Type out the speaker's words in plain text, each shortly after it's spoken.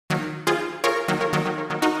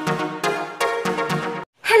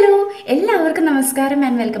എല്ലാവർക്കും നമസ്കാരം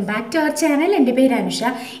and welcome back to our channel. എൻ്റെ പേര് അനുഷ.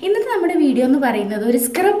 ഇന്നത്തെ നമ്മുടെ വീഡിയോ എന്ന് പറയുന്നത് ഒരു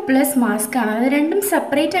സ്ക്രബ് പ്ലസ് മാസ്ക് ആണ്. അത് രണ്ടും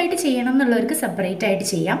സെപ്പറേറ്റ് ആയിട്ട് ചെയ്യണം എന്നുള്ളവർക്ക് സെപ്പറേറ്റ് ആയിട്ട്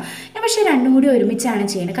ചെയ്യാം. ഞാൻ പക്ഷേ രണ്ടും കൂടി ഒരുമിച്ചാണ്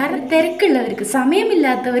ചെയ്യുന്നത്. കാരണം തിരക്കുള്ളവർക്ക്,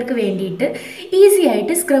 സമയമില്ലാത്തവർക്ക് വേണ്ടിയിട്ട് ഈസി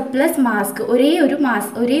ആയിട്ട് സ്ക്രബ് പ്ലസ് മാസ്ക് ഒരേ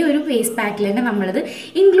ഒരു ഫേസ് പാക്കിൽ തന്നെ നമ്മളത്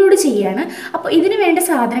ഇൻക്ലൂഡ് ചെയ്യുകയാണ്. അപ്പോൾ ഇതിന് വേണ്ട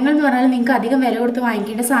സാധനങ്ങൾ എന്ന് പറഞ്ഞാൽ നിങ്ങൾക്ക് അധികം വില കൊടുത്ത്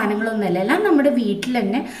വാങ്ങിക്കേണ്ട സാധനങ്ങളൊന്നുമല്ല, എല്ലാം നമ്മുടെ വീട്ടിൽ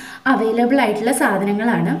തന്നെ അവൈലബിൾ ആയിട്ടുള്ള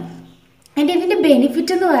സാധനങ്ങളാണ്. ഇതിൻ്റെ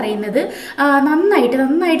ബെനിഫിറ്റ് എന്ന് പറയുന്നത് നന്നായിട്ട്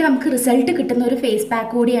നമുക്ക് റിസൾട്ട് കിട്ടുന്ന ഒരു ഫേസ് പാക്ക്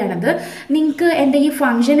കൂടിയാണത്. നിങ്ങൾക്ക് എന്തെങ്കിലും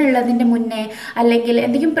ഫംഗ്ഷൻ ഉള്ളതിൻ്റെ മുന്നേ, അല്ലെങ്കിൽ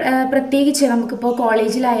എന്തെങ്കിലും പ്രത്യേകിച്ച് നമുക്കിപ്പോൾ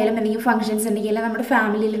കോളേജിലായാലും എന്തെങ്കിലും ഫംഗ്ഷൻസ് ഉണ്ടെങ്കിൽ, നമ്മുടെ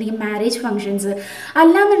ഫാമിലിയിൽ എന്തെങ്കിലും മാരേജ് ഫംഗ്ഷൻസ്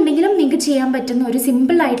അല്ലാന്നുണ്ടെങ്കിലും നിങ്ങൾക്ക് ചെയ്യാൻ പറ്റുന്ന ഒരു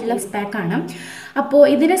സിമ്പിൾ ആയിട്ടുള്ള ഫേസ് പാക്കാണ്. അപ്പോൾ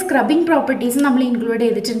ഇതിന് സ്ക്രബിങ് പ്രോപ്പർട്ടീസും നമ്മൾ ഇൻക്ലൂഡ്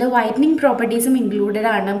ചെയ്തിട്ടുണ്ട്, വൈറ്റനിങ് പ്രോപ്പർട്ടീസും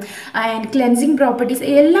ഇൻക്ലൂഡഡ് ആണ്, ആൻഡ് ക്ലെൻസിങ് പ്രോപ്പർട്ടീസ്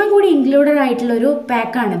എല്ലാം കൂടി ഇൻക്ലൂഡഡ് ആയിട്ടുള്ളൊരു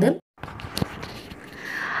പാക്കാണിത്.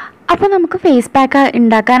 അപ്പോൾ നമുക്ക് ഫേസ് പാക്ക്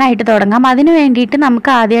ഉണ്ടാക്കാനായിട്ട് തുടങ്ങാം. അതിന് വേണ്ടിയിട്ട് നമുക്ക്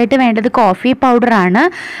ആദ്യമായിട്ട് വേണ്ടത് കോഫി പൗഡറാണ്.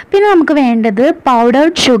 പിന്നെ നമുക്ക് വേണ്ടത്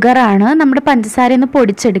പൗഡേർഡ് ഷുഗറാണ്, നമ്മുടെ പഞ്ചസാര ഒന്ന്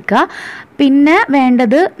പൊടിച്ചെടുക്കുക. പിന്നെ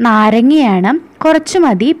വേണ്ടത് നാരങ്ങയാണ്, കുറച്ച്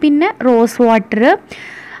മതി. പിന്നെ റോസ് വാട്ടർ.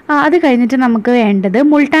 അത് കഴിഞ്ഞിട്ട് നമുക്ക് വേണ്ടത്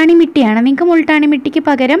മുൾട്ടാണി മിട്ടിയാണ്. നിങ്ങൾക്ക് മുൾട്ടാണി മിട്ടിക്ക്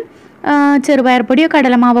പകരം ചെറുപയർ പൊടിയോ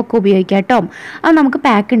കടലമാവൊക്കെ ഉപയോഗിക്കാം കേട്ടോ. അത് നമുക്ക്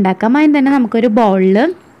പാക്ക് ഉണ്ടാക്കാം. അതിന് തന്നെ നമുക്കൊരു ബൗളിൽ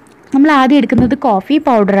നമ്മൾ ആദ്യം എടുക്കുന്നത് കോഫി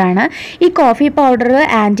പൗഡറാണ്. ഈ കോഫി പൗഡർ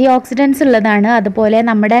ആൻറ്റി ഓക്സിഡൻസ് ഉള്ളതാണ്. അതുപോലെ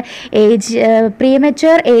നമ്മുടെ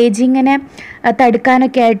പ്രീമച്വർ ഏജിങ്ങിനെ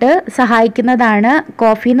തടുക്കാനൊക്കെ ആയിട്ട് സഹായിക്കുന്നതാണ്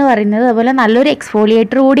കോഫി എന്ന് പറയുന്നത്. അതുപോലെ നല്ലൊരു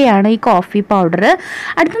എക്സ്ഫോളിയേറ്റർ കൂടിയാണ് ഈ കോഫി പൗഡർ.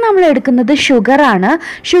 അടുത്ത് നമ്മൾ എടുക്കുന്നത് ഷുഗറാണ്.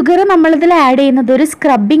 ഷുഗർ നമ്മളിതിൽ ആഡ് ചെയ്യുന്നത് ഒരു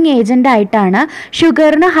സ്ക്രബിങ് ഏജൻ്റ് ആയിട്ടാണ്.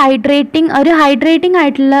 ഷുഗറിന് ഹൈഡ്രേറ്റിംഗ്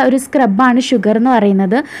ആയിട്ടുള്ള ഒരു സ്ക്രബാണ് ഷുഗർ എന്ന്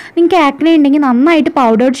പറയുന്നത്. നിങ്ങൾക്ക് ആക്നെ ഉണ്ടെങ്കിൽ നന്നായിട്ട്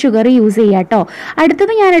പൗഡേർഡ് ഷുഗർ യൂസ് ചെയ്യാം കേട്ടോ.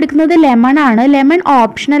 അടുത്തത് ഞാൻ എടുക്കുന്നത് ലെമൺ ആണ്. ലെമൺ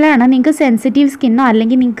ഓപ്ഷണലാണ്. നിങ്ങൾക്ക് സെൻസിറ്റീവ് സ്കിന്നോ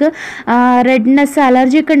അല്ലെങ്കിൽ നിങ്ങൾക്ക് റെഡ്നെസ്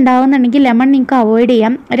അലർജി ഒക്കെ ഉണ്ടാവുന്നുണ്ടെങ്കിൽ ലെമൺ നിങ്ങൾക്ക് അവോയ്ഡ്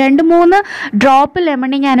ചെയ്യാം. 2-3 ഡ്രോപ്പ്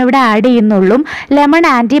ലെമൺ ഞാനിവിടെ ആഡ് ചെയ്യുന്നുള്ളൂ. ലെമൺ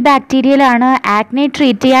ആൻറ്റി ബാക്ടീരിയൽ ആണ്, ആക്നെ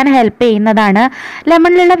ട്രീറ്റ് ചെയ്യാൻ ഹെൽപ്പ് ചെയ്യുന്നതാണ്.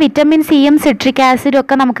 ലെമണിലുള്ള വിറ്റമിൻ സിയും സിട്രിക് ആസിഡും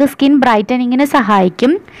ഒക്കെ നമുക്ക് സ്കിൻ ബ്രൈറ്റനിങ്ങിന്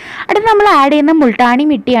സഹായിക്കും. അടുത്ത് നമ്മൾ ആഡ് ചെയ്യുന്ന മുൾട്ടാണി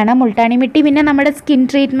മിട്ടിയാണ്. മുൾട്ടാണി മിട്ടി പിന്നെ നമ്മുടെ സ്കിൻ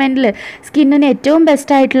ട്രീറ്റ്മെൻറ്റിൽ സ്കിന്നിന് ഏറ്റവും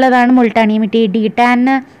ബെസ്റ്റ് ആയിട്ടുള്ളതാണ് മുൾട്ടാണി മിട്ടി.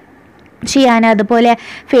 ഡീടാന് ചെയ്യാൻ, അതുപോലെ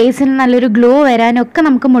ഫേസിന് നല്ലൊരു ഗ്ലോ വരാനൊക്കെ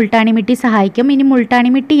നമുക്ക് മുൾട്ടാണി മിട്ടി സഹായിക്കും. ഇനി മുൾട്ടാണി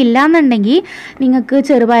മിട്ടി ഇല്ലയെന്നുണ്ടെങ്കിൽ നിങ്ങൾക്ക്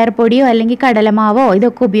ചെറുപയർ പൊടിയോ അല്ലെങ്കിൽ കടലമാവോ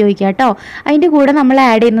ഇതൊക്കെ ഉപയോഗിക്കാം കേട്ടോ. അതിൻ്റെ കൂടെ നമ്മൾ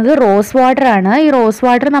ആഡ് ചെയ്യുന്നത് റോസ് വാട്ടറാണ്. ഈ റോസ്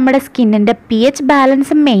വാട്ടർ നമ്മുടെ സ്കിന്നിൻ്റെ pH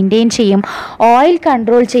ബാലൻസ് മെയിൻറ്റെയിൻ ചെയ്യും, ഓയിൽ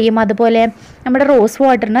കൺട്രോൾ ചെയ്യും. അതുപോലെ നമ്മുടെ റോസ്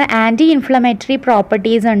വാട്ടറിന് ആൻറ്റി ഇൻഫ്ലമേറ്ററി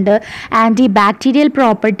പ്രോപ്പർട്ടീസ് ഉണ്ട്, ആൻറ്റി ബാക്ടീരിയൽ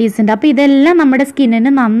പ്രോപ്പർട്ടീസ് ഉണ്ട്. അപ്പോൾ ഇതെല്ലാം നമ്മുടെ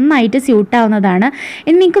സ്കിന്നിന് നന്നായിട്ട് സ്യൂട്ടാവുന്നതാണ്.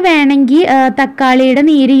 ഇനി നിങ്ങൾക്ക് വേണമെങ്കിൽ തക്കാളിയുടെ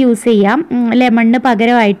നീര് യൂസ് ചെയ്യാം ലെമണിന്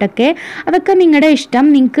പകരമായിട്ടൊക്കെ. അതൊക്കെ നിങ്ങളുടെ ഇഷ്ടം.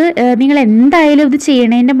 നിങ്ങൾ എന്തായാലും ഇത്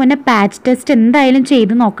ചെയ്യണതിൻ്റെ മുന്നേ പാച്ച് ടെസ്റ്റ് എന്തായാലും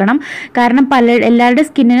ചെയ്ത് നോക്കണം. കാരണം എല്ലാവരുടെ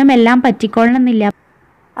സ്കിന്നിനും എല്ലാം പറ്റിക്കൊള്ളണമെന്നില്ല.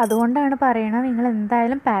 അതുകൊണ്ടാണ് പറയണത്, നിങ്ങൾ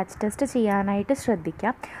എന്തായാലും പാച്ച് ടെസ്റ്റ് ചെയ്യാനായിട്ട്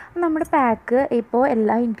ശ്രദ്ധിക്കാം. നമ്മുടെ പാക്ക് ഇപ്പോൾ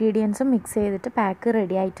എല്ലാ ഇൻഗ്രീഡിയൻസും മിക്സ് ചെയ്തിട്ട് പാക്ക്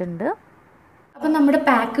റെഡി ആയിട്ടുണ്ട്. അപ്പോൾ നമ്മുടെ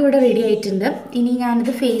പാക്ക് ഇവിടെ റെഡി ആയിട്ടുണ്ട്. ഇനി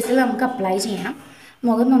ഞാനിത് ഫേസിൽ നമുക്ക് അപ്ലൈ ചെയ്യണം.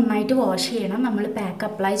 മുഖം നന്നായിട്ട് വാഷ് ചെയ്യണം നമ്മൾ പാക്ക്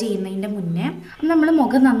അപ്ലൈ ചെയ്യുന്നതിൻ്റെ മുന്നേ. നമ്മൾ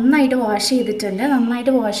മുഖം നന്നായിട്ട് വാഷ് ചെയ്തിട്ടുണ്ട്.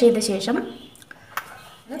 നന്നായിട്ട് വാഷ് ചെയ്ത ശേഷം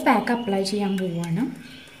പാക്ക് അപ്ലൈ ചെയ്യാൻ പോവുകയാണ്.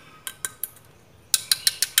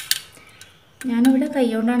 ഞാനിവിടെ കൈ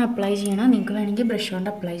കൊണ്ടാണ് അപ്ലൈ ചെയ്യണം. നിങ്ങൾക്ക് വേണമെങ്കിൽ ബ്രഷ് കൊണ്ട്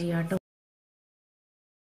അപ്ലൈ ചെയ്യാം കേട്ടോ.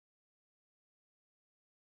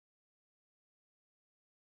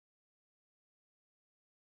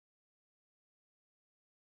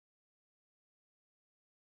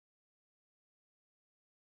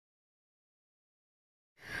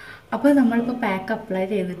 അപ്പോൾ നമ്മളിപ്പോൾ പാക്ക് അപ്ലൈ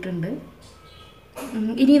ചെയ്തിട്ടുണ്ട്.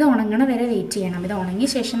 ഇനി ഇത് ഉണങ്ങണ വരെ വെയിറ്റ് ചെയ്യണം. ഇത് ഉണങ്ങിയ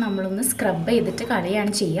ശേഷം നമ്മളൊന്ന് സ്ക്രബ് ചെയ്തിട്ട്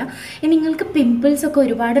കളയാണ് ചെയ്യുക. ഇനി നിങ്ങൾക്ക് പിമ്പിൾസ് ഒക്കെ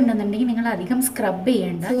ഒരുപാട് ഉണ്ടെന്നുണ്ടെങ്കിൽ നിങ്ങൾ അധികം സ്ക്രബ്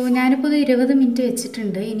ചെയ്യേണ്ട. സോ ഞാനിപ്പോൾ ഇത് 20 മിനിറ്റ്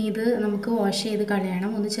വെച്ചിട്ടുണ്ട്. ഇനി ഇത് നമുക്ക് വാഷ് ചെയ്ത്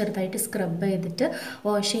കളയണം. ഒന്ന് ചെറുതായിട്ട് സ്ക്രബ് ചെയ്തിട്ട്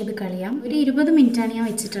വാഷ് ചെയ്ത് കളയാം. ഒരു 20 മിനിറ്റാണ് ഞാൻ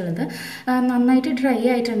വെച്ചിട്ടുള്ളത്. നന്നായിട്ട് ഡ്രൈ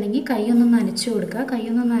ആയിട്ടുണ്ടെങ്കിൽ കൈയൊന്ന് നനച്ച് കൊടുക്കുക.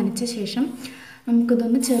 കൈയൊന്ന് നനച്ച ശേഷം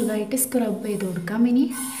നമുക്കിതൊന്ന് ചെറുതായിട്ട് സ്ക്രബ് ചെയ്ത് കൊടുക്കാം. ഇനി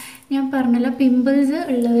ഞാൻ പറഞ്ഞല്ലോ, പിമ്പിൾസ്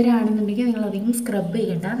ഉള്ളവരാണെന്നുണ്ടെങ്കിൽ നിങ്ങളധികം സ്ക്രബ്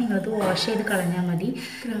ചെയ്യണ്ട, നിങ്ങളത് വാഷ് ചെയ്ത് കളഞ്ഞാൽ മതി.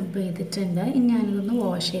 സ്ക്രബ് ചെയ്തിട്ടുണ്ട്. ഇനി ഞാനിതൊന്ന്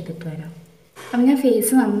വാഷ് ചെയ്തിട്ട് വരാം. അപ്പം ഞാൻ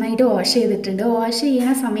ഫേസ് നന്നായിട്ട് വാഷ് ചെയ്തിട്ടുണ്ട്. വാഷ്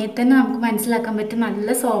ചെയ്യുന്ന സമയത്ത് തന്നെ നമുക്ക് മനസ്സിലാക്കാൻ പറ്റും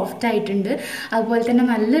നല്ല സോഫ്റ്റ് ആയിട്ടുണ്ട്. അതുപോലെ തന്നെ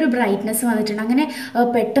നല്ലൊരു ബ്രൈറ്റ്നസ് വന്നിട്ടുണ്ട്. അങ്ങനെ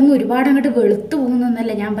പെട്ടെന്ന് ഒരുപാട് അങ്ങോട്ട് വെളുത്തു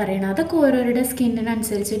പോകുന്നതെന്നല്ല ഞാൻ പറയണത്. അതൊക്കെ ഓരോരുടെ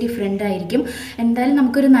സ്കിന്നിനനുസരിച്ച് ഡിഫറെൻ്റ് ആയിരിക്കും. എന്തായാലും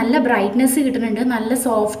നമുക്കൊരു നല്ല ബ്രൈറ്റ്നസ് കിട്ടുന്നുണ്ട്, നല്ല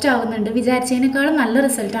സോഫ്റ്റ് ആവുന്നുണ്ട്. വിചാരിച്ചതിനേക്കാളും നല്ല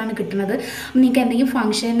റിസൾട്ടാണ് കിട്ടുന്നത്. നിങ്ങൾക്ക് എന്തെങ്കിലും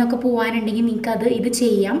ഫംഗ്ഷനൊക്കെ പോകാനുണ്ടെങ്കിൽ നിങ്ങൾക്ക് ഇത്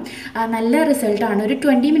ചെയ്യാം. നല്ല റിസൾട്ടാണ്. ഒരു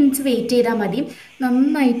 20 മിനിറ്റ്സ് വെയിറ്റ് ചെയ്താൽ മതി.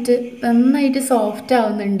 നന്നായിട്ട് സോഫ്റ്റ്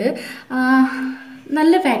ആവുന്നുണ്ട്.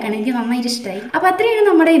 നല്ല പാക്കാണ്, എനിക്ക് നന്നായിട്ട് ഇഷ്ടമായി. അപ്പോൾ അത്രയാണ്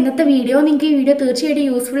നമ്മുടെ ഇന്നത്തെ വീഡിയോ. നിങ്ങൾക്ക് ഈ വീഡിയോ തീർച്ചയായിട്ടും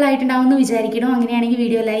യൂസ്ഫുൾ ആയിട്ടുണ്ടാവും എന്ന് വിചാരിക്കണം. അങ്ങനെയാണെങ്കിൽ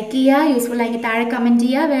വീഡിയോ ലൈക്ക് ചെയ്യുക, യൂസ്ഫുൾ ആയെങ്കിൽ താഴെ കമൻറ്റ്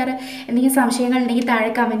ചെയ്യുക, വേറെ എന്തെങ്കിലും സംശയങ്ങൾ ഉണ്ടെങ്കിൽ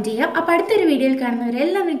താഴെ കമൻറ്റ് ചെയ്യുക. അപ്പോൾ അടുത്തൊരു വീഡിയോയിൽ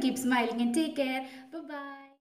കാണുന്നവരെല്ലാം keep smiling and take care.